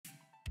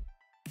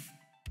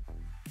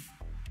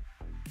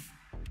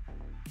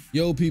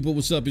Yo people,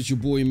 what's up? It's your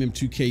boy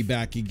MM2K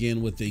back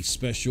again with a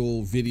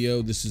special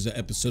video. This is an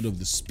episode of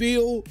The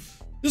Spiel.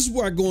 This is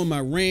where I go on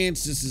my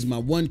rants. This is my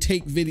one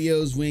take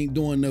videos. We ain't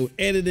doing no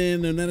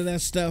editing or none of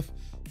that stuff.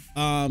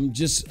 I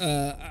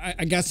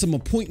got some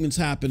appointments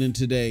happening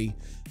today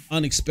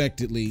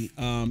unexpectedly.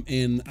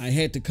 And I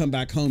had to come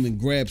back home and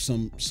grab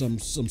some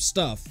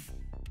stuff.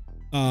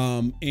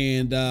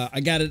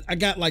 I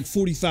got like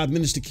 45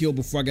 minutes to kill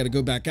before I got to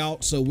go back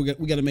out. So we got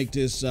to make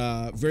this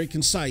very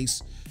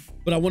concise.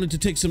 But I wanted to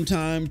take some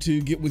time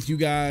to get with you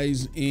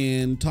guys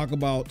and talk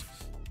about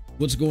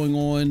what's going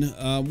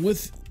on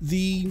with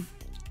the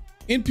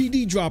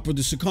NPD drop or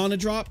the Circana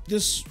drop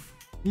this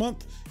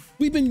month.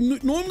 We've been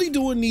normally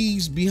doing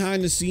these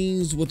behind the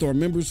scenes with our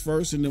members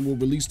first, and then we'll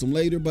release them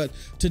later. But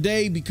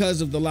today,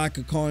 because of the lack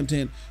of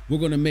content, we're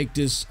going to make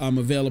this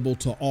available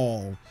to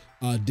all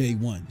day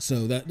one.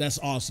 So that's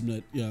awesome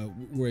that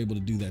we're able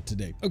to do that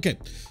today. Okay,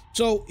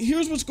 so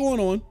here's what's going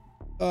on.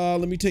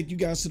 Let me take you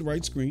guys to the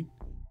right screen.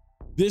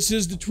 This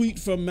is the tweet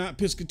from Matt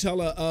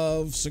Piscatella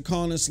of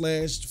Circana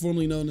 /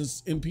 formerly known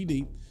as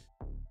NPD.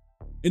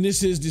 And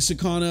this is the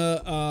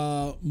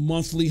Circana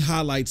monthly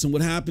highlights. And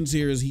what happens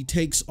here is he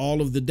takes all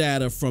of the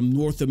data from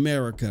North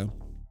America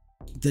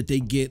that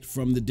they get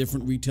from the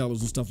different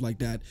retailers and stuff like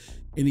that.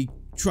 And he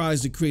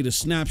tries to create a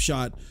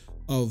snapshot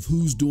of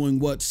who's doing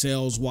what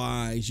sales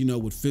wise,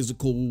 with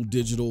physical,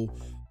 digital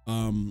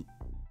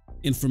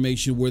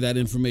information, where that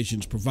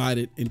information is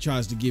provided, and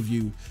tries to give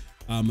you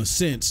a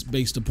sense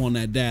based upon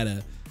that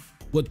data,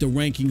 what the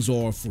rankings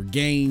are for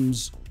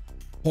games,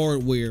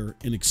 hardware,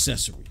 and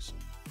accessories.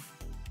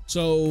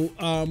 So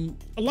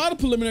a lot of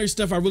preliminary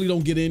stuff I really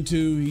don't get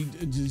into.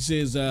 He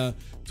says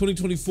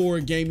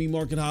 2024 gaming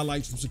market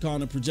highlights from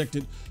Circana.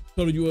 Projected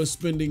total US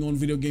spending on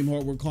video game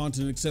hardware,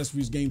 content, and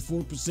accessories gained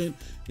 4%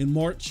 in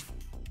March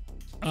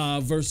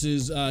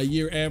versus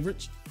year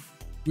average,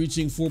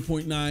 reaching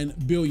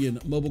 4.9 billion.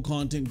 Mobile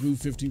content grew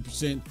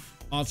 15%,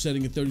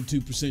 offsetting a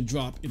 32%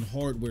 drop in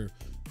hardware.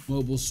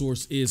 Mobile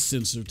source is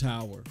Sensor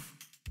Tower.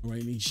 All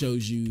right, and he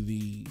shows you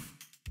the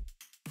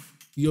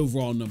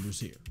overall numbers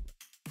here.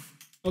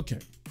 Okay.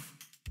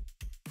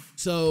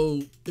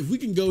 So if we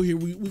can go here,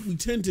 we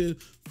tend to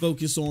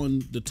focus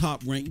on the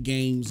top ranked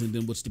games and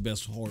then what's the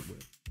best hardware.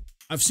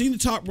 I've seen the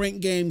top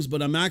ranked games, but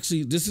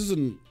this is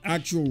an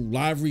actual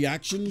live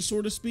reaction,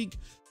 so to speak,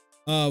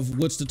 of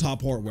what's the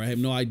top hardware. I have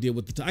no idea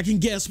I can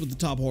guess what the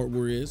top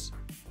hardware is.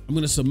 I'm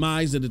going to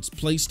surmise that it's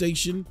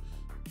PlayStation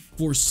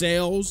for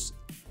sales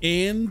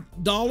and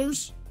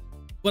dollars,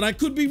 but I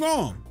could be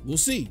wrong. We'll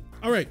see.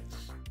 All right.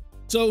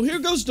 So here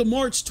goes the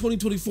March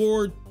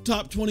 2024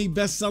 top 20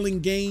 best-selling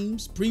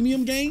games,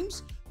 premium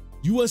games,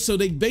 US. So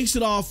they base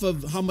it off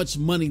of how much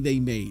money they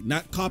made,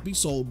 not copies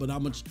sold, but how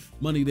much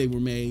money they were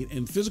made.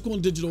 And physical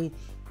and digital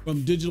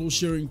from digital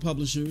sharing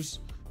publishers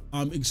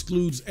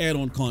excludes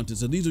add-on content.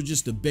 So these are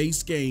just the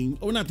base game,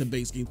 or not the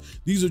base games.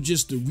 These are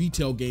just the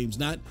retail games,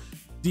 not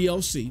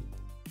DLC.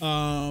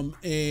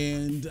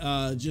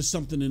 Just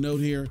something to note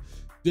here.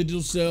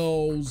 Digital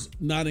sales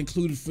not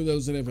included for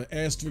those that have an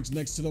asterisk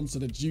next to them. So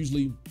that's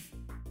usually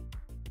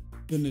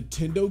the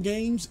Nintendo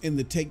games and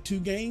the Take-Two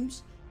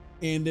games.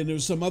 And then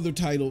there's some other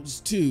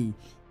titles too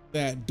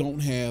that don't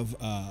have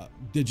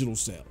digital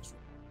sales.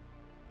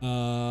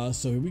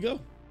 So here we go.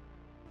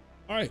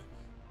 All right.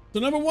 So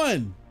number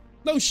one,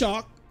 no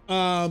shock.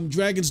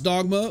 Dragon's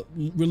Dogma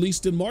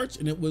released in March,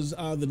 and it was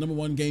the number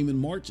one game in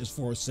March as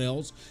far as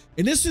sales.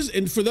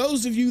 And for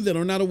those of you that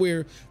are not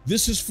aware,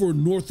 this is for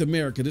North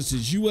America. This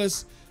is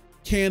US,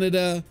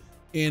 Canada,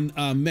 and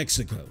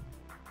Mexico.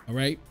 All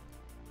right.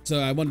 So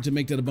I wanted to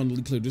make that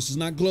abundantly clear. This is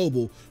not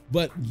global,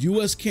 but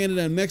US,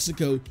 Canada, and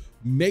Mexico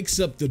makes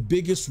up the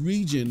biggest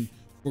region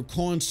for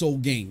console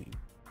gaming.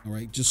 All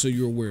right. Just so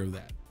you're aware of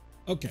that.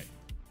 Okay.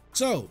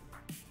 So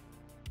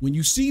when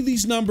you see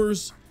these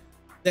numbers,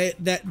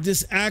 that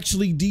this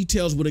actually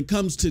details when it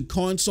comes to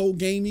console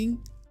gaming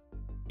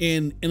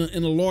and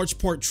in a large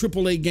part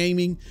AAA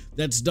gaming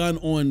that's done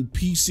on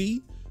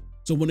PC.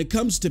 So when it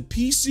comes to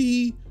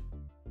PC,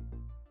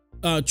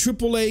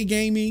 AAA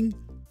gaming,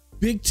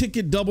 big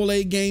ticket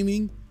AA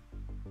gaming,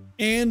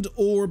 and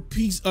or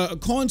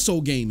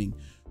console gaming,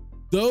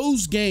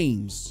 those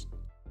games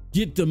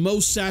get the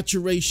most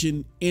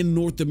saturation in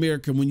North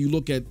America when you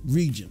look at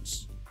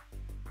regions.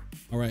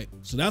 All right,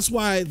 so that's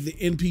why the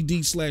NPD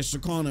 /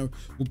 Circana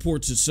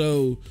reports are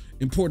so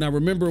important. I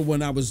remember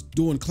when I was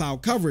doing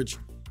cloud coverage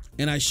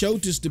and I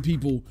showed this to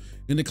people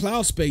in the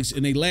cloud space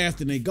and they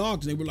laughed and they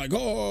gawked and they were like,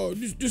 oh,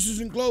 this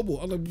isn't global.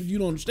 I was like, you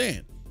don't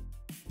understand.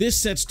 This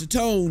sets the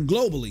tone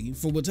globally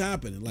for what's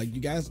happening. Like, you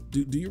guys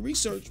do your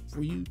research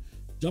before you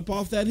jump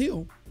off that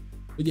hill.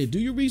 But yeah, do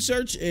your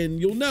research and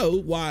you'll know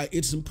why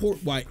it's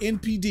important, why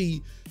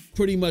NPD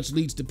pretty much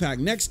leads the pack.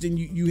 Next, then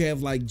you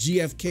have like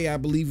GFK, I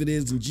believe it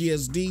is, and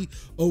GSD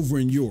over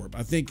in Europe.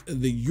 I think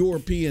the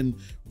European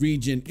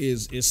region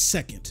is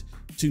second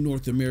to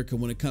North America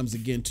when it comes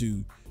again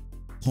to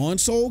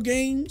console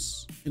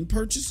games and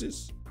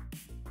purchases,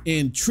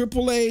 and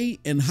AAA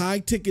and high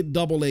ticket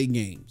AA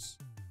games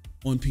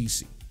on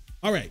PC.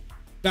 All right,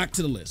 back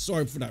to the list.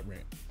 Sorry for that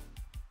rant.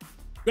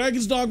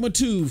 Dragon's Dogma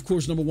 2, of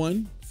course, number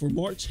 1 for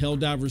March.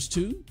 Helldivers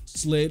 2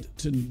 slid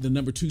to the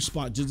number 2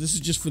 spot. This is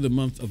just for the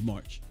month of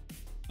March.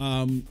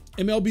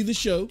 MLB The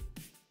Show,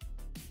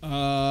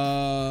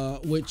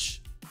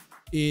 which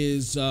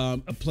is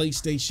a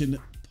PlayStation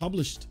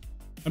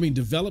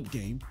developed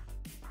game,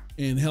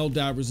 and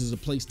Helldivers is a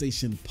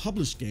PlayStation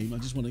published game. I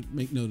just want to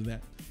make note of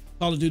that.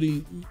 Call of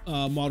Duty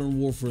Modern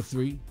Warfare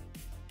 3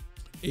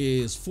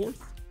 is 4th.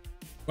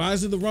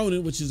 Rise of the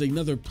Ronin, which is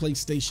another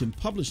PlayStation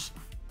published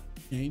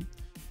game,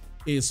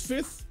 is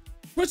 5th.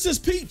 Princess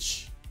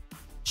Peach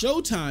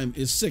Showtime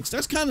is 6th.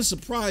 That's kind of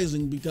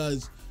surprising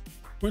because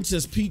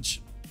Princess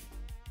Peach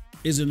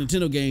is a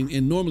Nintendo game,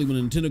 and normally when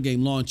a Nintendo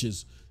game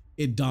launches,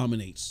 it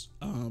dominates.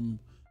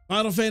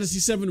 Final Fantasy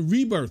VII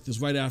Rebirth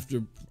is right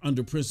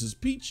under Princess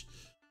Peach.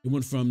 It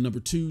went from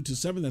number 2 to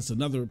 7. That's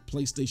another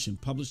PlayStation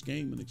published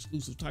game, an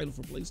exclusive title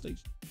for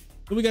PlayStation.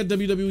 Then we got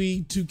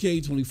WWE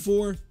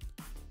 2K24,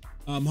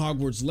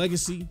 Hogwarts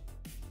Legacy,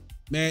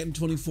 Madden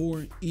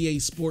 24, EA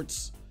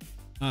Sports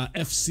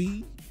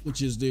FC,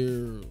 which is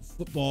their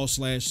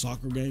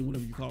football/soccer game,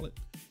 whatever you call it.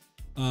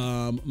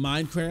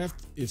 Minecraft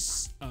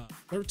is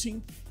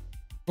 13th.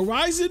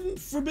 Horizon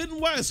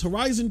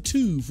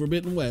 2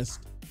 Forbidden West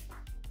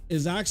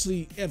is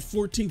actually at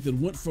 14th. It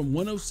went from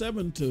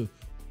 107 to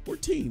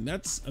 14.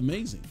 That's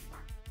amazing.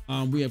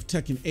 We have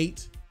Tekken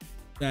 8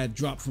 that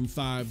dropped from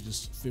 5 to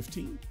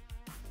 15.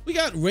 We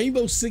got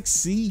Rainbow Six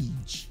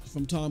Siege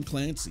from Tom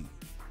Clancy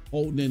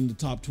holding in the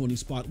top 20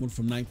 spot, went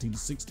from 19 to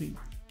 16.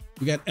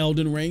 We got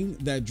Elden Ring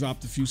that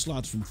dropped a few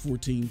slots from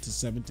 14 to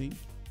 17.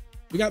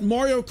 We got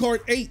Mario Kart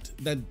 8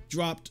 that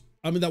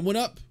went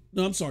up.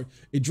 No, I'm sorry.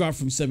 It dropped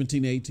from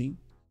 17 to 18.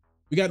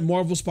 We got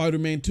Marvel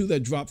Spider-Man 2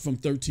 that dropped from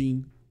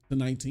 13 to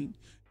 19.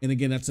 And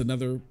again, that's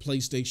another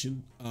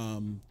PlayStation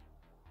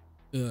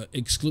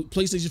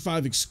PlayStation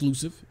 5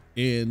 exclusive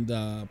and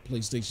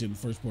PlayStation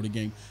first party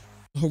game.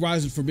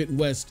 Horizon Forbidden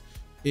West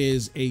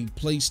is a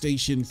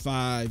PlayStation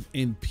 5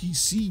 and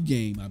PC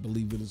game. I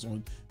believe it is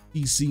on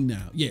PC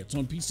now. Yeah, it's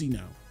on PC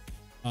now.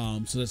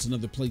 So that's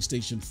another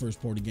PlayStation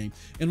first party game.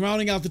 And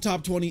rounding out the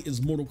top 20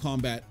 is Mortal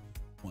Kombat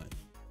 1.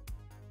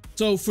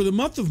 So for the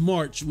month of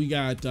March, we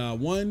got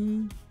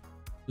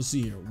let's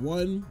see here.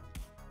 1,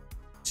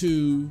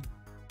 2,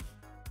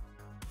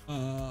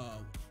 no,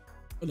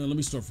 let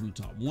me start from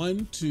the top.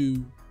 1,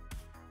 2,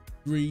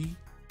 3,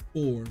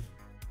 4,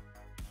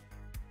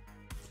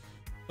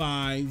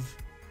 5,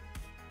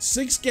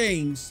 6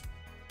 games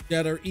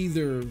that are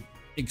either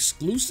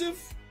exclusive,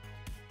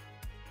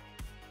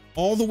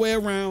 all the way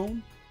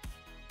around,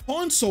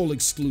 console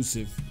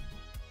exclusive,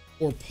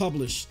 or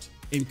published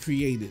and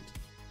created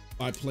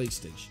by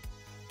PlayStation.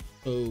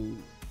 So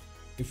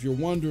if you're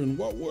wondering,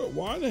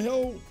 why the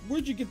hell,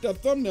 where'd you get that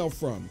thumbnail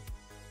from?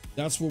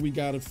 That's where we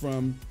got it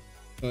from.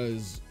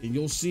 And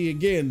you'll see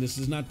again, this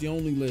is not the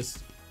only list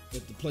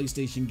that the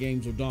PlayStation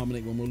games will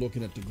dominate when we're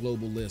looking at the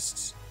global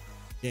lists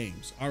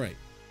games. All right.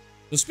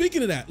 So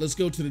speaking of that, let's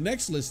go to the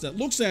next list that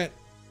looks at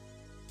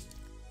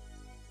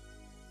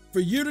for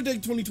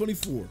year-to-date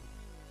 2024.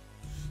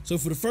 So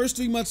for the first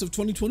 3 months of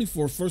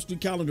 2024, first 3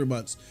 calendar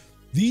months,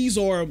 these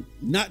are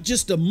not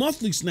just a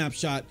monthly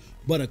snapshot,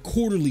 but a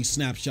quarterly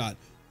snapshot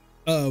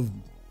of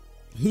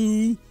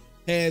who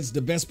has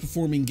the best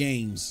performing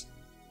games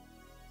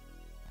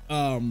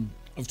of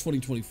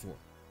 2024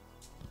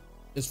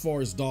 as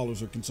far as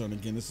dollars are concerned.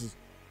 Again, this is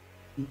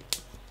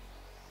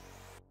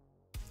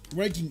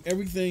ranking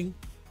everything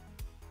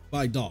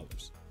by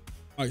dollars.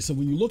 All right, so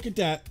when you look at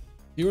that,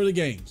 here are the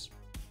games.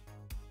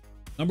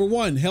 Number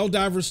 1,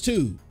 Helldivers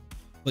 2,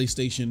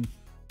 PlayStation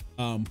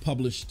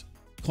published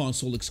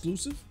console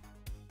exclusive.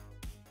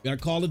 We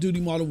got Call of Duty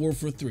Modern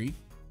Warfare 3.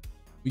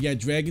 We got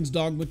Dragon's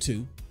Dogma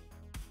 2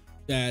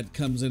 that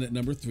comes in at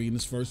number 3 in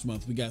this first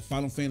month. We got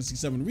Final Fantasy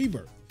VII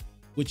Rebirth,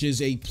 which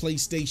is a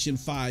PlayStation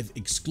 5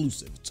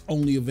 exclusive. It's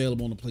only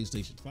available on the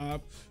PlayStation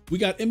 5. We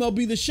got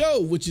MLB The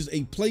Show, which is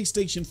a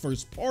PlayStation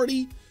first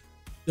party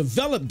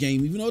developed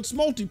game. Even though it's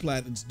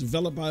multi-plat, it's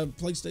developed by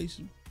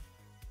PlayStation.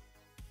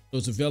 So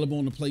it's available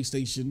on the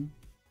PlayStation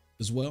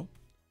as well.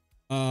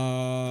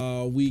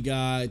 We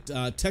got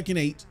Tekken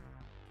 8,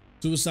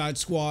 Suicide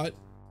Squad,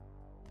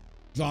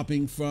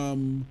 dropping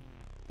from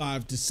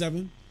 5 to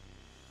 7.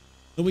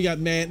 Then we got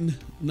Madden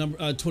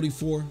number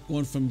 24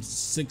 going from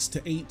 6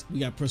 to 8. We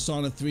got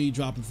Persona 3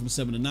 dropping from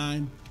 7 to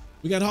 9.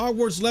 We got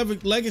Hogwarts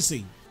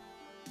Legacy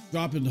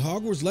dropping.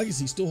 Hogwarts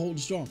Legacy still holding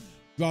strong,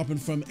 dropping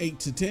from 8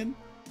 to 10.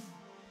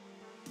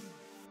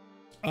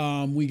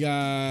 We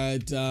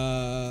got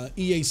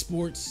EA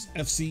Sports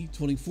FC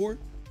 24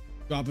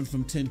 dropping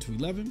from 10 to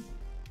 11.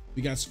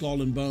 We got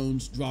Skull and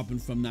Bones dropping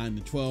from 9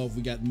 to 12.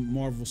 We got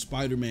Marvel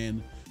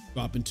Spider-Man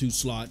dropping 2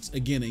 slots.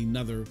 Again,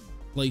 another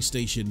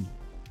PlayStation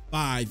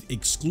 5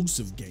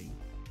 exclusive game,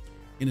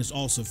 and it's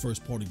also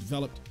first party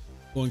developed,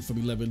 going from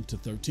 11 to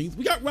 13th.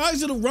 We got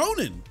Rise of the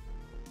Ronin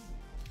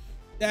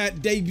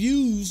that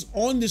debuts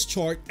on this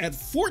chart at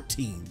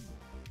 14th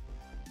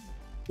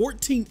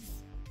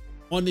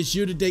on this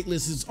year-to-date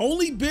list. It's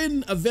only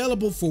been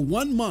available for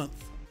 1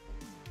 month.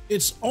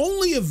 It's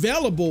only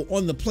available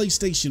on the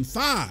PlayStation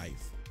 5.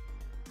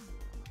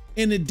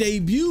 and it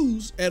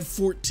debuts at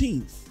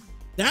 14th.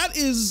 That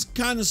is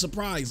kind of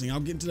surprising. I'll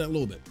get into that in a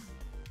little bit.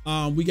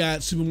 We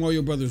got Super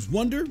Mario Brothers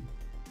Wonder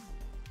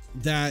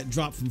that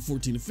dropped from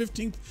 14 to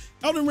 15th.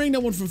 Elden Ring,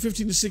 that went from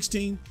 15 to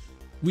 16.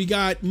 We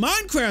got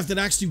Minecraft that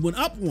actually went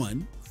up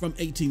one from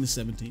 18 to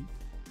 17.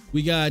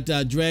 We got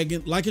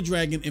Like a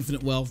Dragon,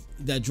 Infinite Wealth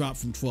that dropped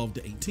from 12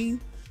 to 18.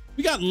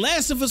 We got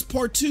Last of Us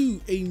Part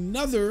 2,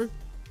 another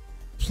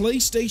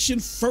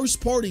PlayStation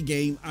first party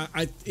game.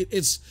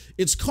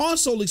 It's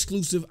console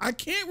exclusive. I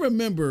can't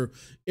remember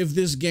if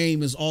this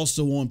game is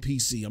also on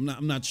PC.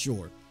 I'm not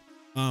sure.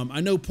 I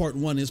know Part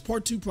 1 is.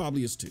 Part 2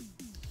 probably is too.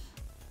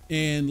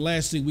 And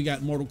lastly, we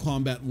got Mortal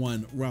Kombat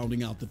 1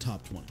 rounding out the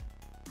top 20.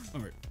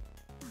 All right.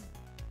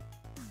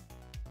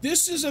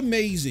 This is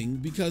amazing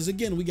because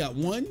again, we got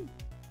 1,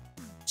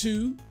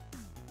 2,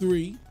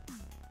 3,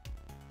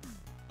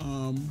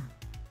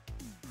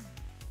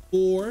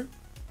 4,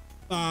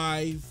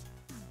 5,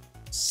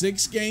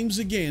 6 games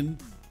again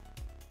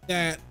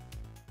that,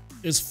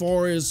 as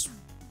far as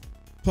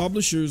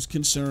publishers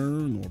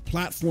concerned or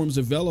platforms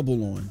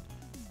available on,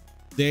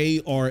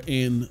 they are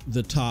in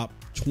the top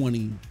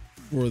 20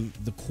 for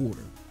the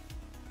quarter,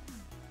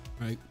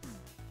 right?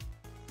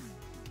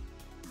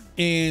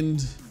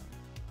 And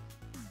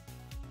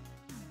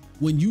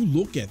when you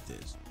look at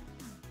this,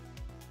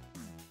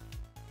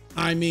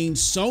 I mean,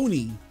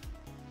 Sony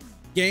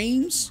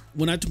games,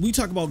 when we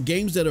talk about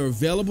games that are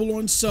available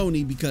on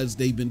Sony because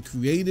they've been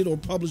created or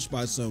published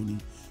by Sony,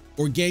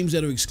 or games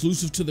that are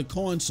exclusive to the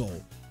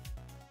console,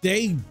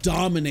 they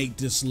dominate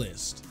this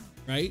list,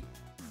 right?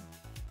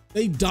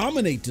 They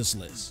dominate this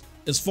list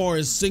as far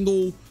as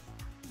single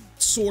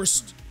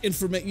sourced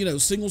information,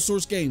 single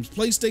source games.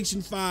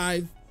 PlayStation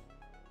 5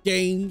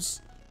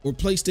 games or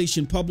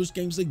PlayStation published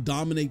games, they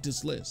dominate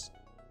this list.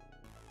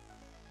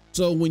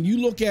 So when you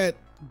look at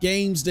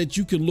games that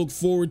you can look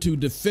forward to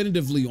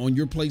definitively on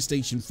your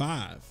PlayStation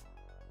 5,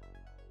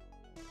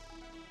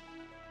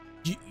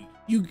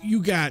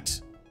 you got,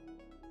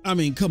 I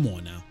mean, come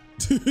on now.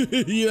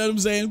 You know what I'm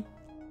saying?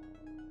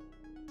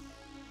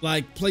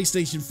 Like,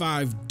 PlayStation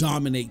 5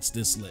 dominates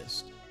this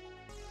list.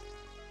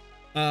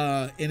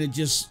 And it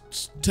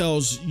just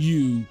tells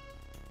you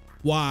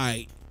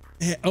why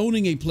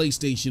owning a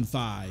PlayStation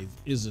 5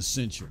 is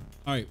essential.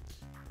 All right.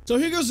 So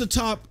here goes the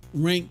top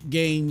ranked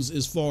games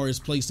as far as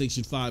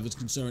PlayStation 5 is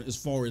concerned, as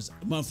far as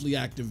monthly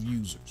active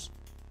users.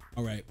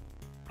 All right.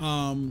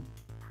 And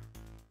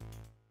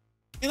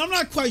I'm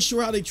not quite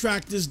sure how they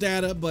track this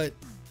data, but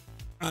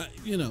I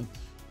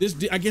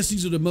guess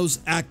these are the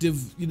most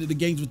active, the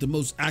games with the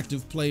most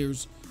active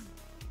players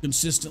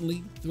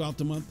consistently throughout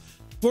the month.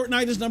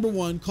 Fortnite is number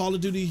 1. Call of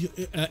Duty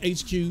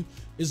HQ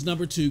is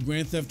number 2.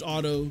 Grand Theft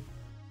Auto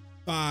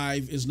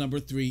 5 is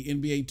number 3.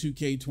 NBA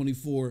 2K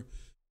 24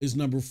 is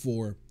number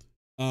 4.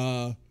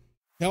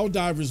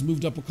 Helldivers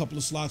moved up a couple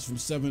of slots from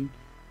 7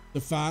 to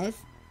 5.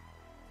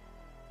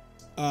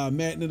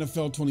 Madden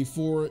NFL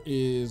 24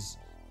 is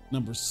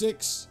number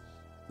 6.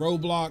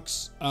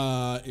 Roblox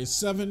is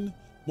 7.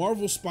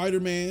 Marvel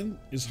Spider-Man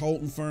is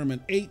holding firm at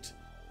 8.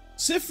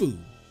 Sifu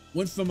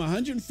went from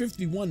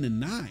 151 to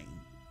 9.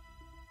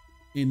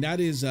 And that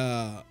is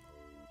a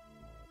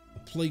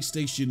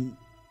PlayStation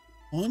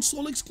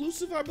console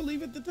exclusive, I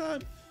believe, at the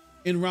time.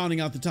 And rounding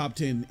out the top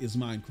 10 is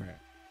Minecraft.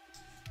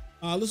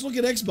 Let's look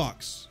at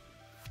Xbox.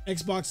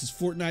 Xbox is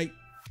Fortnite,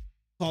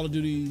 Call of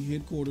Duty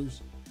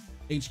Headquarters,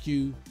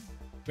 HQ,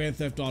 Grand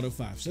Theft Auto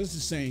 5. So it's the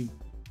same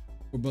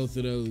for both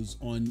of those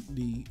on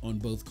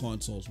both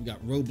consoles. We got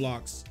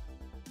Roblox,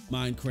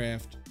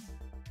 Minecraft,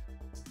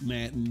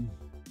 Madden,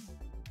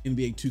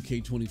 NBA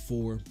 2K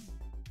 24,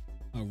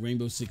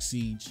 Rainbow Six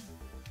Siege,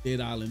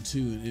 Dead Island 2,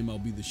 and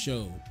MLB The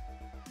Show.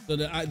 So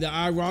the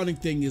ironic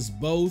thing is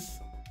both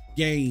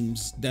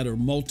games that are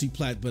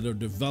multi-plat but are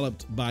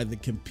developed by the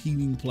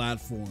competing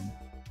platform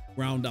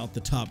round out the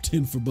top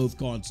 10 for both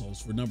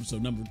consoles. So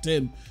number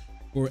 10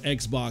 for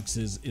Xbox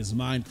is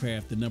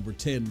Minecraft, and number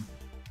 10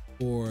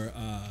 for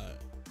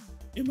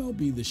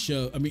MLB The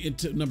Show. I mean,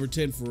 number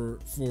 10 for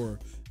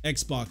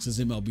Xbox is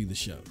MLB The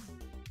Show.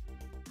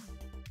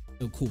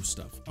 So cool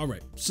stuff. All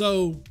right,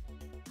 so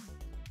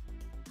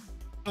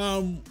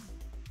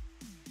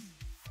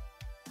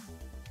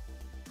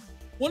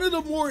one of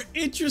the more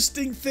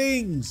interesting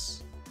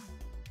things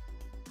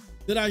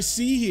that I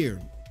see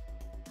here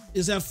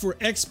is that for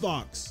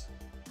Xbox,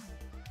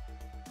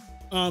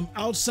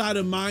 outside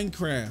of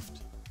Minecraft,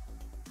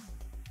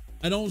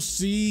 I don't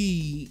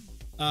see,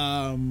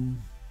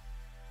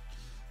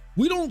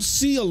 we don't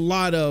see a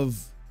lot of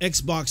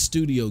Xbox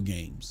Studio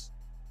games.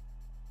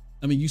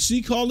 I mean, you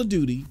see Call of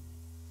Duty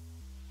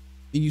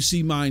and you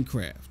see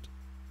Minecraft.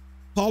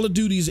 Call of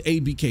Duty is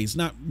ABK. It's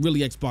not really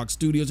Xbox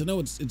Studios. I know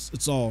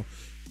it's all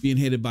being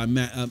headed by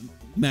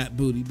Matt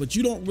Booty, but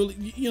you don't really,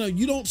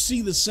 you don't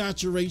see the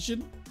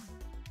saturation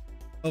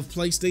of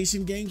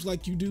PlayStation games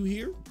like you do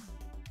here.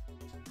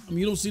 I mean,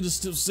 you don't see the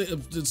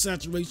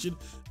saturation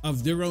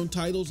of their own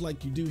titles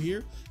like you do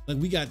here. Like,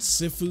 we got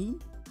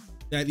Sifu,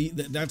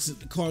 that's a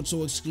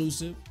console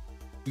exclusive.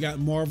 We got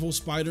Marvel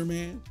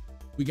Spider-Man.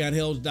 We got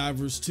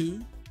Helldivers 2,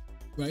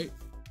 right?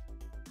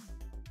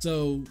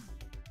 So,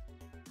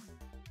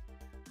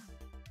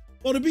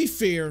 well, to be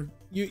fair,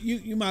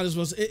 you might as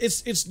well say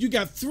it's you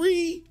got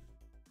three.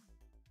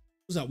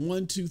 Was that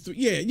 1, 2, 3?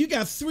 Yeah, you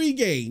got 3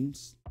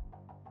 games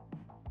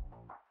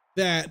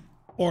that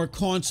are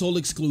console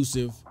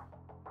exclusive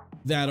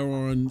that are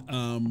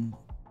on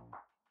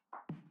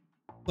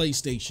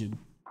PlayStation.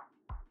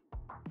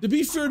 To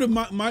be fair to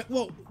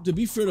to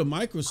be fair to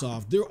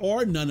Microsoft, there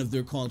are none of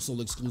their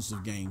console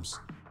exclusive games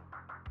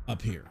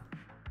up here.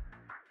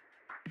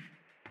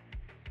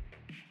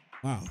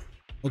 Wow.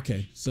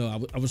 Okay, so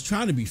I was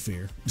trying to be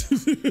fair.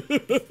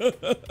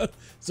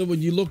 So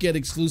when you look at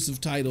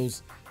exclusive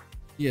titles,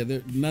 yeah,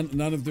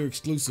 none of their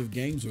exclusive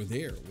games are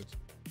there. Which,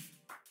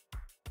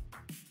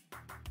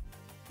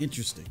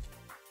 interesting.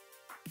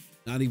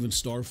 Not even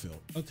Starfield.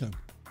 Okay.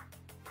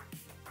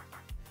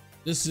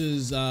 This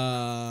is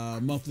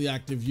monthly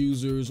active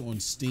users on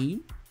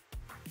Steam.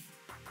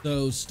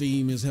 So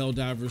Steam is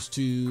Helldivers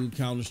 2,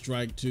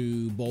 Counter-Strike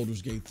 2,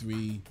 Baldur's Gate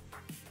 3,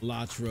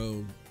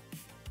 Latro,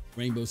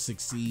 Rainbow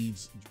Six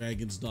Siege,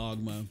 Dragon's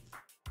Dogma,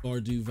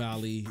 Stardew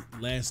Valley,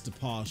 Last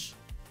Epoch,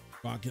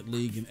 Rocket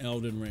League, and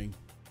Elden Ring.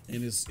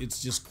 And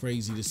it's just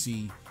crazy to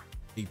see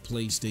a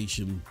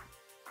PlayStation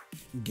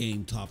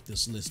game top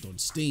this list on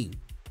Steam.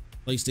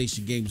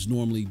 PlayStation games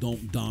normally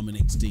don't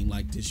dominate Steam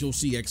like this. You'll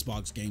see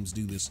Xbox games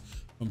do this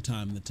from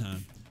time to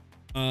time.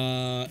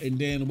 And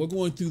then we're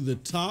going through the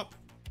top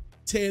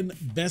 10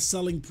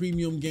 best-selling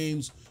premium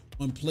games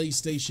on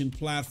PlayStation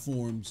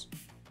platforms.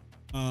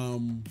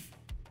 I'm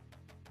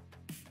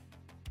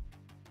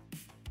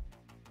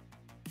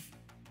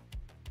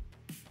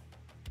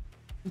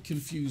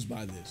confused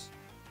by this.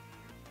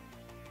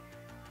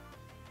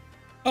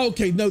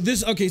 Okay, no,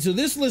 so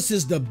this list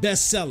is the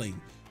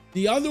best-selling.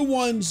 The other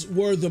ones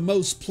were the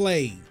most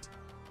played,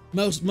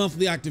 most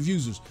monthly active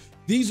users.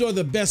 These are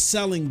the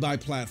best-selling by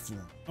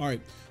platform. All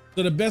right,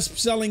 so the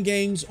best-selling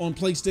games on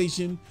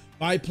PlayStation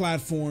by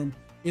platform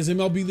is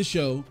MLB The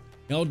Show,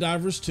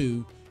 Helldivers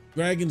 2,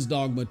 Dragon's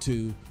Dogma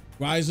 2,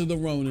 Rise of the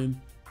Ronin,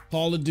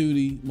 Call of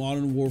Duty,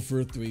 Modern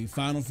Warfare 3,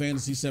 Final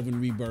Fantasy VII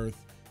Rebirth,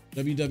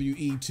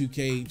 WWE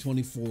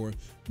 2K24,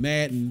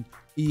 Madden,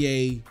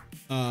 EA,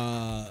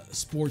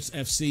 Sports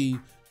FC,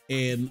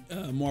 and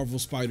Marvel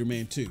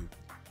Spider-Man 2.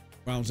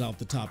 Rounds out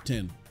the top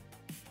 10.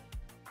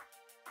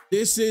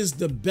 This is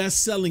the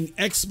best-selling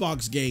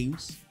Xbox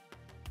games.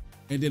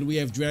 And then we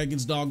have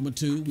Dragon's Dogma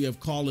 2. We have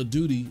Call of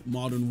Duty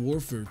Modern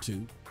Warfare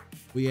 2.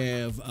 We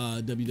have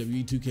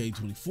WWE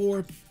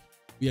 2K24.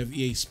 We have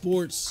EA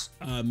Sports,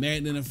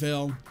 Madden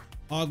NFL,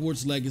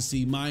 Hogwarts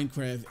Legacy,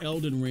 Minecraft,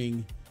 Elden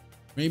Ring,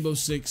 Rainbow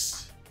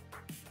Six,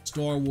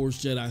 Star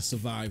Wars Jedi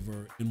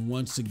Survivor. And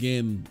once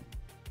again,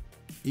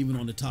 even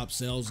on the top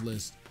sales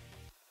list,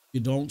 you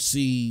don't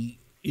see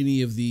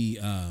any of the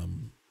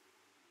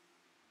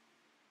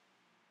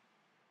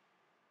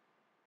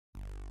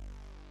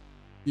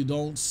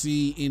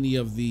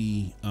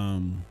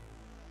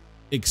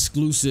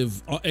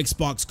exclusive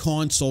Xbox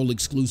console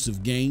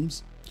exclusive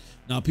games.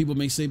 Now people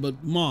may say,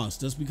 but Moss,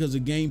 that's because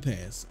of Game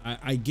Pass.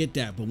 I get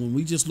that, but when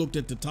we just looked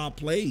at the top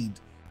played,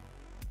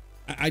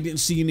 I didn't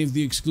see any of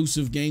the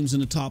exclusive games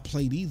in the top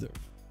played either.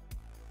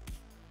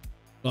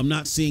 So I'm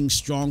not seeing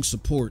strong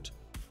support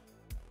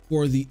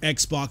for the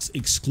Xbox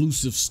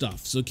exclusive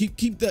stuff. So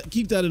keep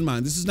that in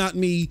mind. This is not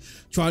me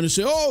trying to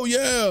say, oh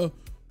yeah,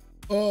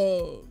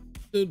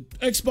 the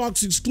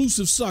Xbox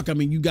exclusives suck. I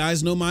mean, you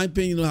guys know my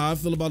opinion on how I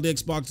feel about the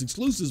Xbox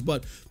exclusives,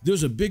 but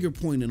there's a bigger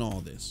point in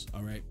all this.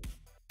 All right.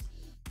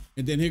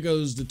 And then here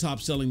goes the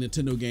top selling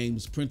Nintendo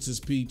games: Princess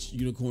Peach,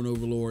 Unicorn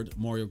Overlord,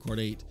 Mario Kart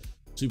 8,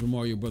 Super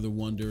Mario Brother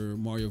Wonder,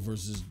 Mario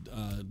vs.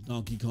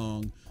 Donkey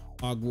Kong,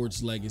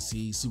 Hogwarts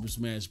Legacy, Super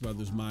Smash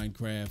Brothers,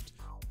 Minecraft,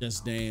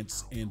 Just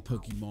Dance, and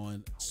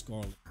Pokemon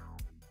Scarlet.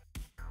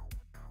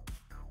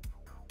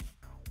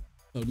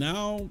 So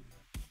now,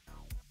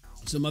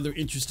 some other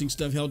interesting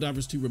stuff.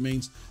 Helldivers 2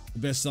 remains the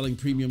best-selling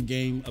premium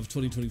game of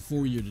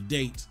 2024 year to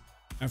date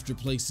after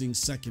placing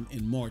second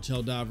in March.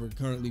 Helldiver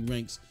currently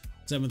ranks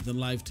 7th in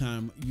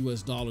lifetime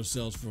US dollar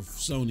sales for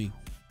Sony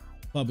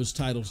published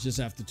titles just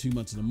after 2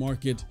 months in the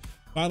market.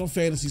 Final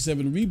Fantasy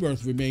VII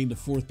Rebirth remained the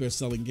 4th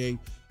best-selling game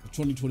of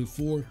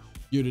 2024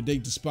 year to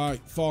date, despite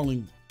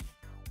falling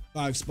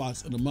 5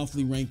 spots in the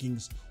monthly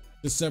rankings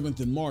to 7th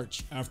in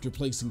March after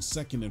placing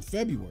 2nd in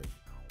February.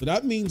 So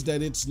that means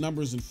that its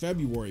numbers in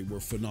February were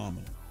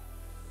phenomenal.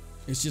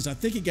 It's just, I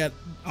think it got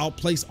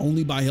outplaced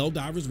only by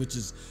Helldivers, which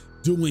is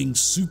doing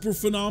super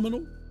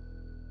phenomenal,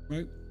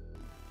 right?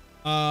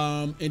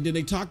 And then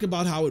they talked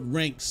about how it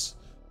ranks.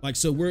 Like,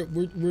 so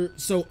we're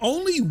so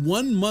only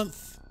 1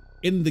 month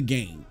in the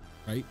game,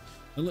 right?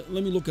 And let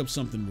me look up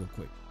something real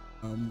quick.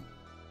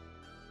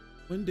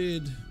 When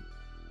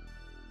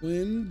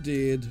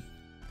did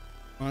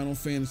Final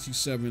Fantasy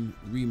VII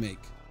Remake?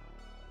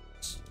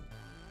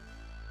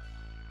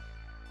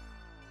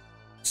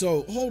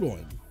 So hold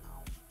on.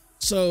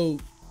 So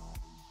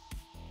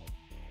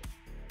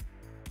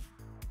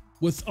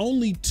with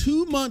only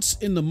 2 months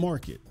in the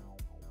market,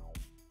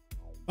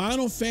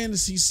 Final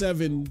Fantasy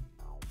VII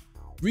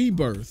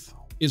Rebirth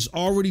is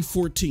already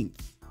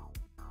 14th.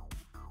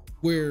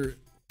 where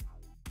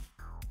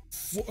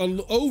for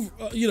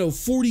over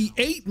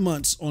 48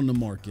 months on the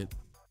market,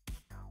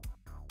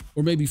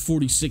 or maybe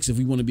 46 if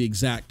we want to be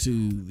exact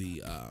to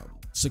the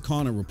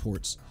Circana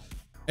reports.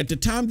 At the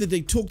time that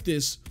they took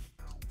this,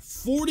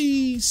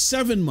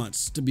 47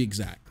 months to be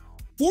exact.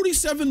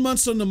 47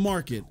 months on the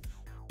market.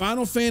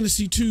 Final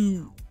Fantasy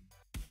VII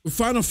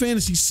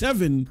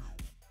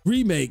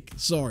remake,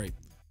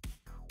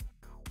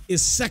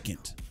 is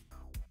second.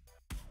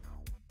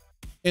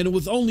 And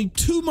with only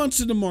 2 months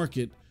in the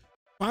market,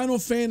 Final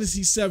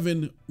Fantasy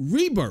VII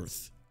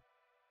Rebirth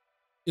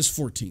is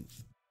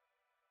 14th.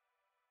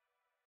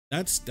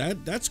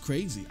 That's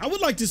crazy. I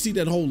would like to see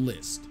that whole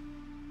list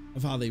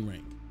of how they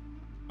rank.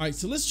 All right,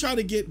 so let's try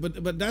to get,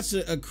 but that's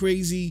a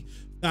crazy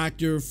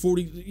factor.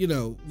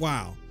 40,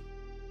 wow.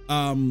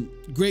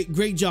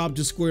 Great job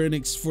to Square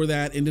Enix for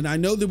that. And then I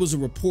know there was a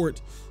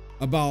report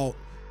about,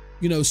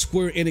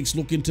 Square Enix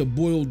looking to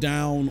boil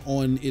down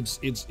on its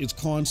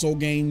console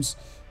games.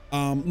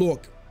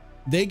 Look,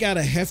 they got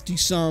a hefty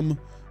sum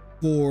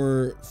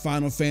for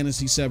Final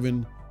Fantasy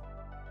VII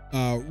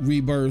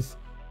Rebirth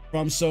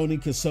from Sony,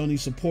 because Sony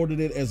supported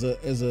it as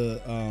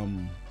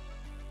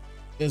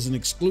an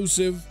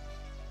exclusive,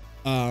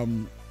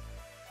 and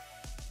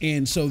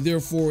so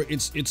therefore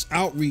its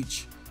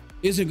outreach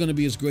isn't going to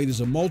be as great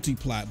as a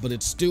multi-plat, but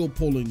it's still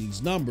pulling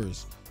these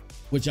numbers,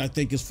 which I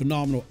think is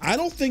phenomenal. I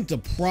don't think the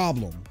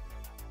problem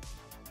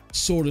that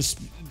Square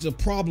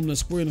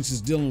Enix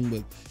is dealing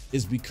with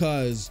is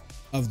because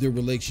of their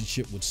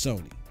relationship with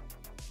Sony.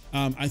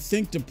 I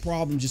think the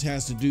problem just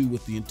has to do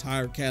with the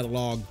entire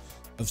catalog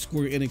of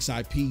Square Enix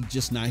IP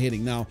just not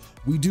hitting. Now,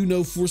 we do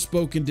know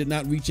Forspoken did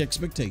not reach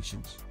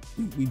expectations.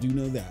 We do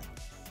know that.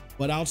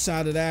 But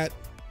outside of that,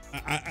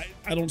 I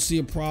don't see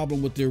a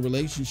problem with their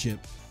relationship.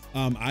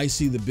 I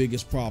see the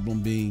biggest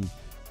problem being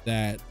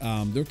that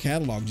their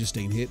catalog just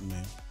ain't hitting,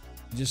 man.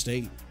 It just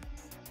ain't.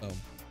 So,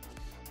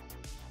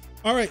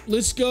 all right,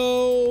 let's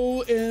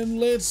go and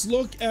let's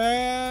look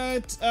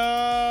at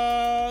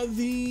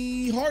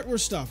the hardware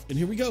stuff. And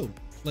here we go.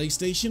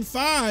 PlayStation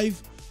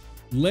 5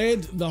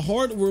 led the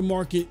hardware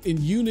market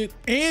in unit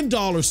and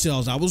dollar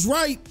sales. I was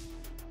right.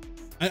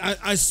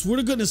 I swear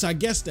to goodness, I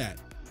guessed that.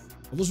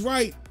 I was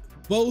right.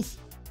 Both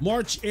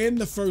March and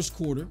the first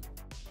quarter.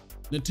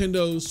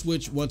 Nintendo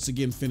Switch once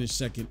again finished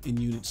second in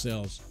unit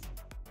sales.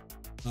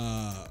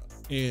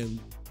 And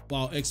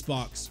while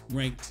Xbox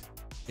ranked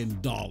in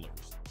dollars.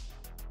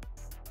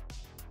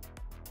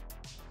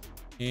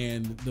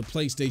 And the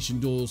PlayStation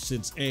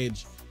DualSense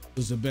Edge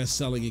was the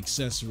best-selling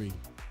accessory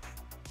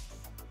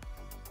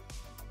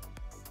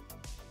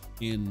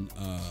in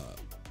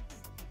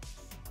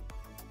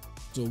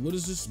so what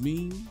does this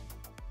mean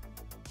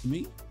to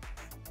me?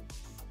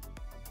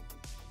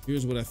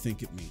 Here's what I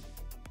think it means.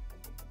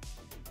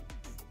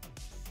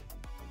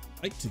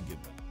 I'd like to give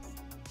that.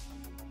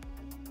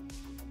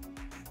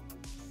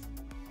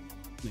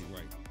 Ain't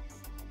right.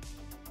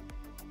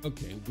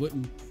 Okay,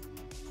 wouldn't.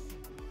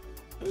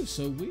 That is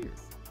so weird.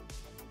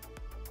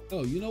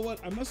 Oh, you know what?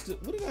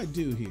 What did I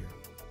do here?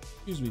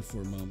 Excuse me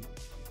for a moment.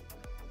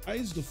 Why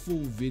is the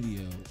full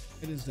video?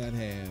 Why does that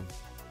have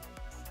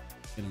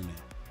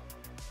internet?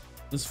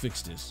 Let's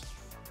fix this.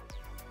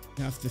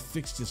 I have to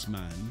fix this,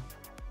 man.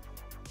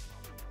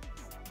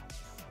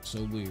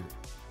 So weird.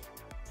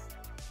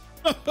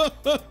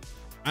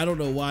 I don't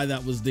know why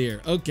that was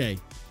there. Okay.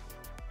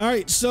 All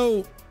right.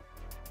 So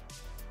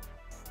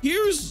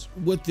here's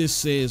what this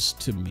says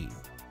to me.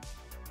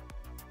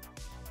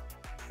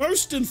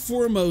 First and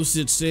foremost,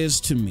 it says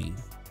to me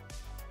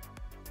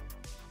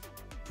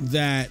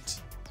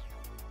that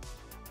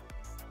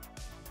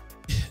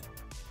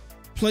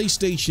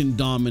PlayStation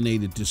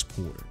dominated this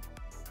quarter.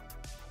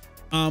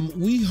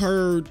 We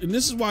heard, and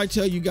this is why I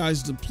tell you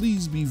guys to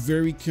please be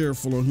very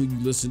careful on who you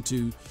listen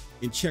to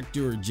and check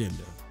their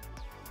agenda.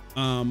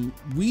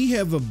 We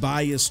have a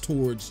bias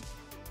towards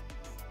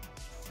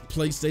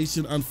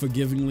PlayStation,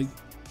 unforgivingly.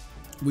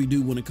 We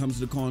do when it comes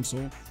to the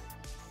console.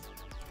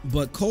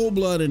 But Cold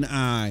Blood and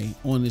I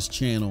on this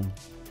channel,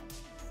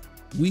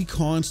 we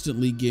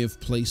constantly give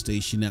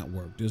PlayStation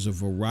Network. There's a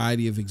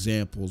variety of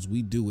examples.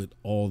 We do it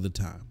all the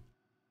time.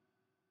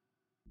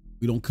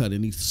 We don't cut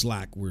any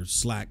slack where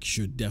slack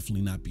should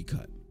definitely not be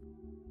cut.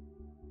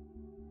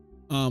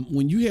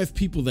 When you have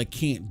people that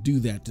can't do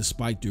that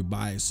despite their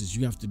biases,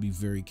 you have to be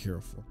very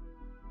careful.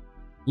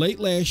 Late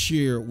last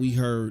year, we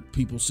heard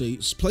people say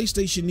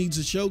PlayStation needs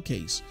a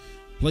showcase.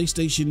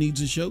 PlayStation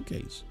needs a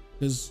showcase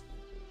because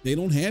they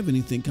don't have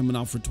anything coming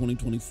out for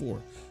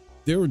 2024.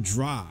 They're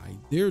dry.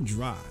 They're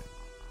dry.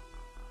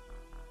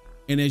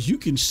 And as you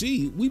can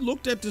see, we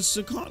looked at the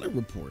Circana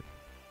report.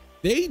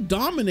 They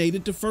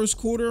dominated the first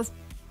quarter of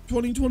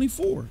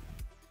 2024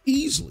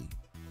 easily,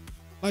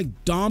 like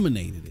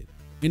dominated it.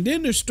 And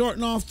then they're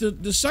starting off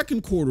the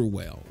second quarter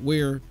well,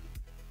 where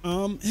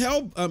not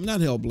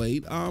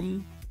Hellblade,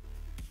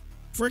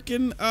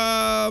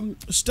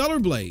 Stellar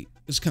Blade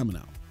is coming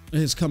out. It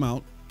has come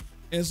out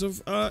as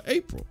of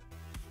April.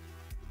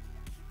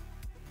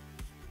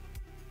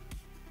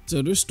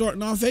 So they're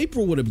starting off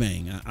April with a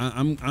bang.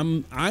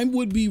 I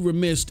would be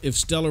remiss if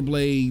Stellar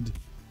Blade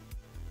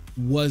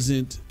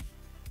wasn't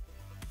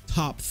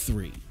top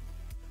 3.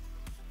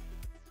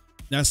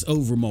 That's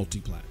over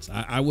multiplats.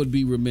 I would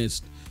be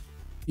remiss,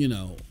 you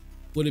know.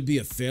 Would it be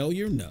a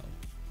failure? No.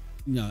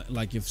 No,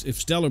 like if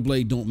Stellar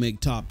Blade don't make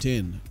top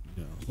 10,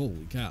 you know,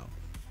 holy cow,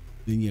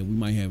 then yeah, we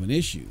might have an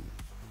issue.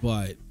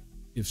 But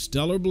if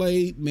Stellar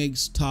Blade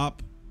makes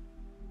top,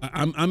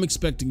 I'm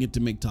expecting it to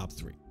make top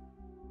 3,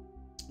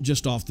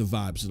 just off the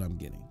vibes that I'm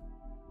getting.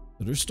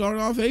 So they're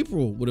starting off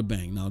April with a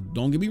bang. Now,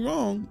 don't get me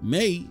wrong,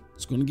 May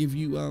is going to give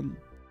you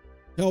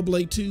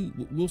Hellblade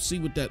 2. We'll see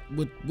what that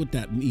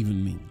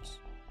even means.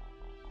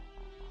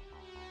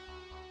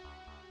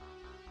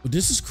 But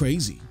this is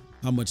crazy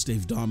how much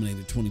they've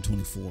dominated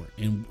 2024.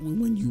 And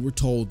when you were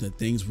told that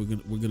things were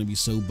gonna be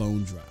so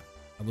bone dry,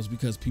 that was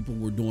because people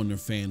were doing their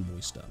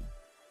fanboy stuff.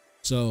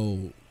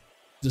 So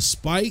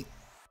despite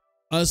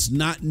us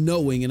not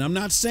knowing, and I'm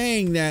not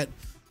saying that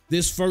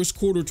this first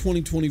quarter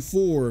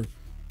 2024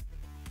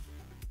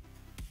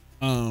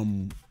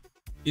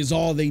 is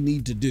all they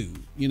need to do,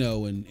 you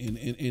know,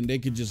 and they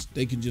could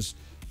just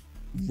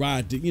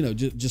ride to, you know,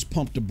 just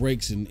pump the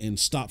brakes and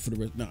stop for the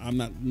rest.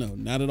 No,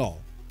 not at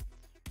all.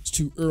 It's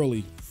too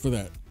early for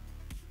that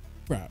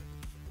crap.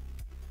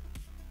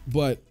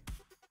 But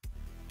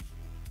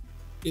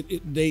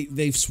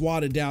they've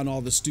swatted down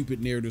all the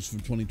stupid narratives from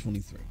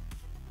 2023.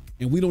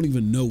 And we don't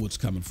even know what's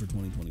coming for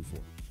 2024.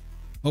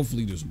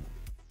 Hopefully there's more.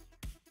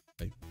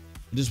 Okay.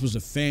 This was a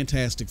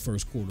fantastic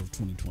first quarter of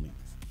 2020.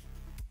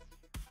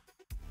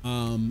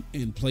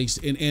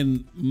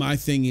 And my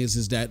thing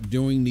is that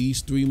during these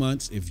 3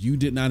 months, if you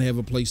did not have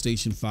a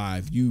PlayStation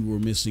 5, you were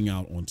missing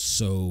out on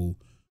so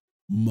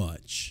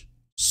much.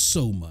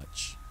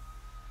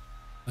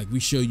 Like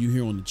we show you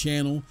here on the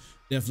channel.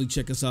 Definitely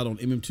check us out on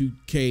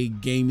MM2K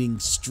Gaming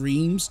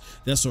Streams.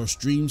 That's our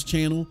streams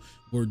channel,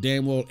 where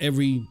damn well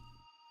every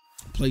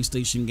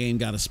PlayStation game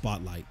got a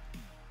spotlight.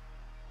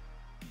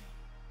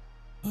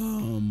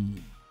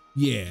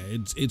 Yeah,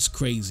 it's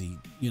crazy,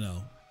 you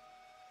know.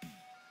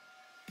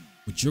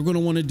 What you're gonna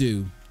want to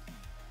do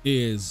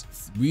is,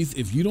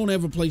 if you don't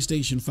have a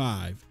PlayStation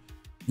 5,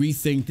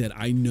 rethink that.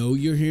 I know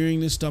you're hearing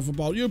this stuff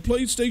about your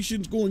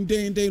PlayStation's going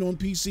day and date on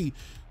PC.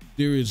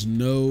 There is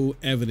no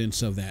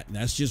evidence of that.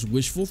 That's just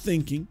wishful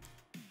thinking,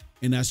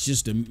 and that's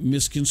just a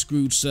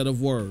misconstrued set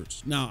of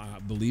words. Now,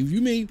 believe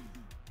you me,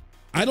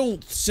 I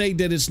don't say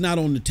that it's not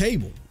on the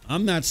table.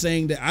 I'm not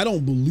saying that I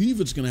don't believe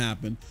it's going to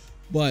happen,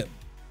 but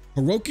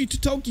Hiroki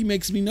Totoki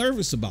makes me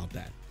nervous about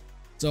that.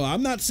 So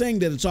I'm not saying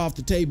that it's off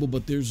the table,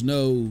 but there's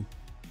no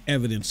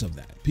evidence of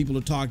that. People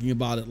are talking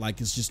about it like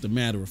it's just a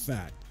matter of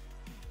fact.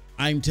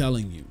 I'm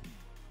telling you,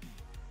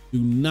 do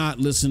not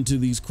listen to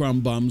these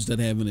crumb bums that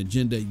have an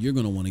agenda. You're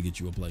going to want to get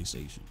you a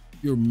PlayStation.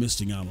 You're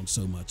missing out on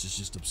so much. It's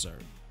just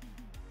absurd.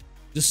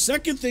 The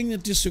second thing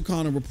that this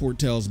Circana report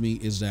tells me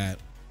is that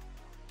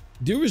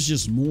there is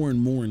just more and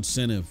more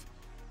incentive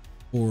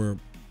for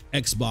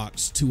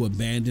Xbox to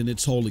abandon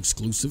its whole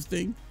exclusive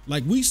thing.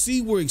 Like, we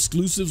see where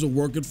exclusives are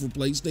working for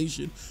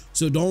PlayStation.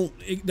 So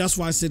that's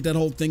why I said that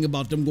whole thing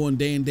about them going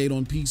day and date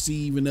on PC,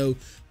 even though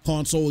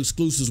console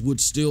exclusives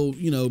would still,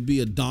 you know,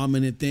 be a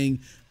dominant thing.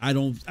 I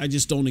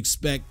just don't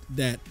expect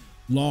that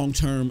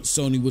long-term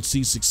Sony would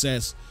see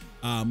success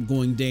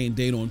going day and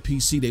date on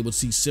PC. They would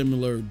see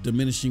similar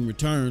diminishing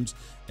returns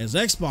as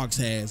Xbox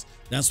has.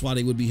 That's why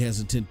they would be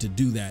hesitant to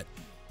do that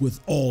with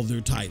all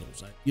their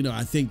titles. You know,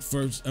 I think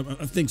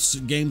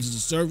games as a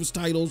service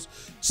titles,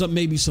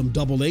 maybe some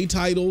AA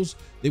titles,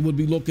 they would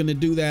be looking to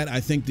do that. I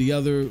think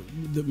the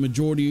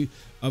majority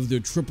of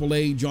their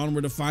AAA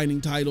genre defining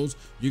titles,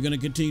 you're going to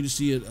continue to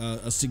see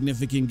a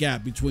significant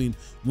gap between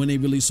when they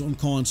release on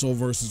console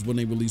versus when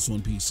they release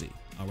on PC.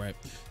 All right.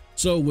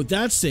 So with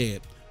that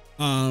said,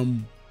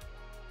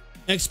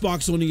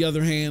 Xbox on the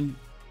other hand,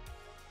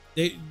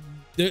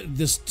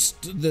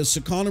 the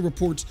Circana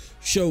reports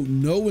show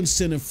no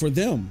incentive for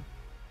them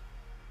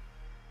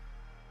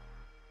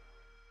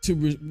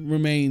to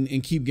remain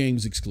and keep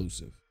games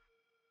exclusive.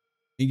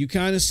 And you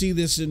kind of see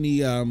this in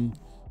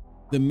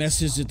the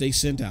message that they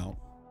sent out,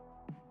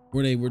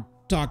 where they were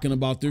talking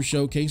about their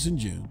showcase in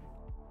June.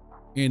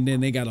 And then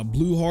they got a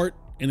blue heart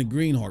and a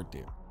green heart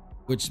there,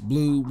 which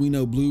we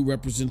know blue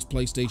represents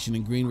PlayStation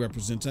and green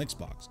represents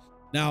Xbox.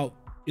 Now,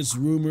 it's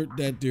rumored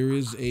that there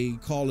is a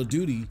Call of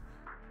Duty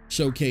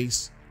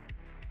showcase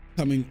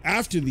coming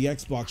after the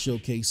Xbox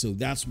showcase, so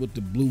that's what the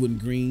blue and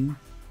green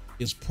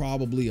is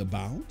probably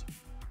about.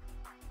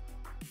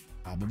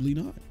 Probably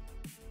not.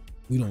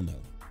 We don't know.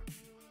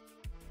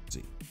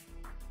 See,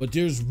 but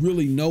there's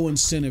really no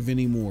incentive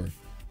anymore.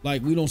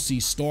 Like, we don't see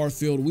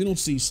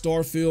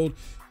Starfield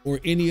or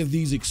any of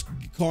these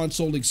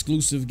console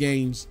exclusive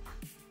games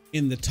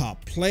in the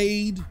top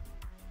played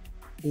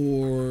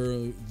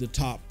or the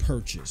top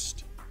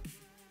purchased.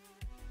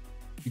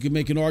 You can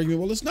make an argument,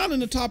 well, it's not in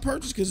the top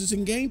purchase because it's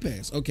in Game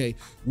Pass. Okay,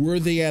 where are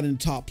they at in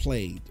top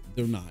played?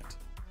 They're not.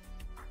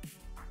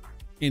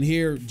 And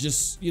here,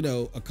 just, you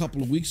know, a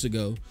couple of weeks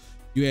ago,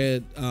 you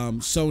had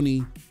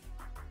Sony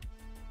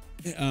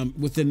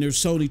within their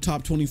Sony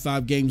top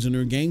 25 games in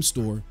their game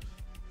store,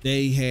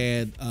 they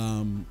had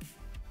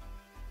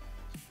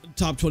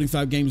top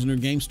 25 games in their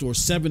game store.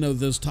 7 of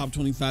those top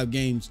 25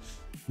 games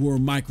were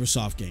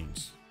Microsoft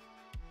games.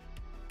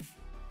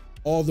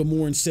 All the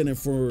more incentive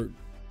for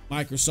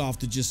Microsoft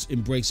to just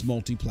embrace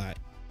multi-plat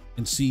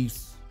and see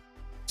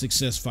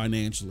success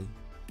financially.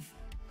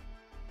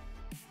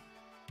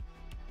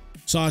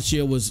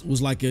 Satya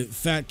was like a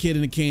fat kid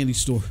in a candy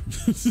store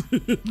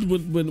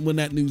when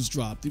that news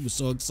dropped. He was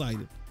so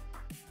excited.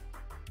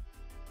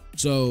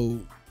 So,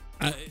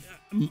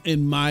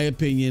 in my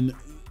opinion,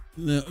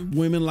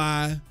 women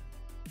lie,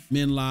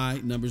 men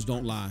lie, numbers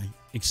don't lie.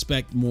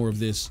 Expect more of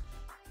this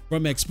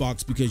from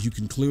Xbox because you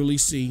can clearly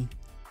see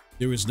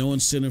there is no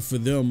incentive for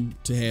them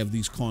to have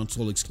these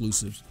console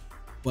exclusives,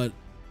 but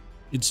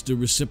it's the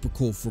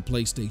reciprocal for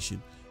PlayStation.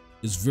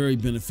 It's very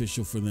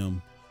beneficial for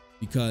them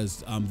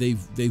because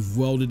they've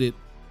welded it,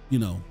 I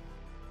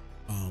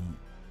don't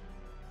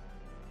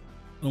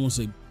want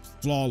to say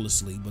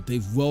flawlessly, but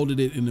they've welded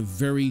it in a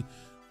very,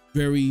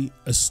 very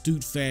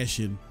astute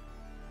fashion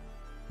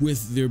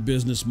with their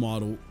business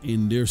model,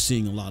 and they're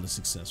seeing a lot of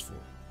success for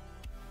it.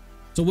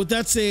 So with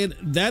that said,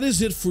 that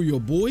is it for your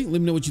boy.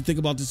 Let me know what you think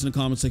about this in the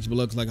comment section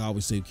below, because like I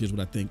always say, here's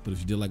what I think. But if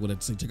you did like what I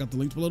say, check out the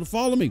links below to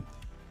follow me.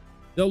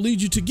 They'll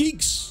lead you to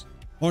GEIX,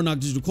 Hard Knock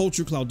Digital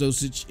Culture, Cloud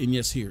Dosage, and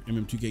yes, here,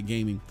 MM2K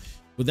Gaming.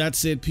 With that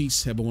said,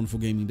 peace. Have a wonderful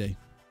gaming day.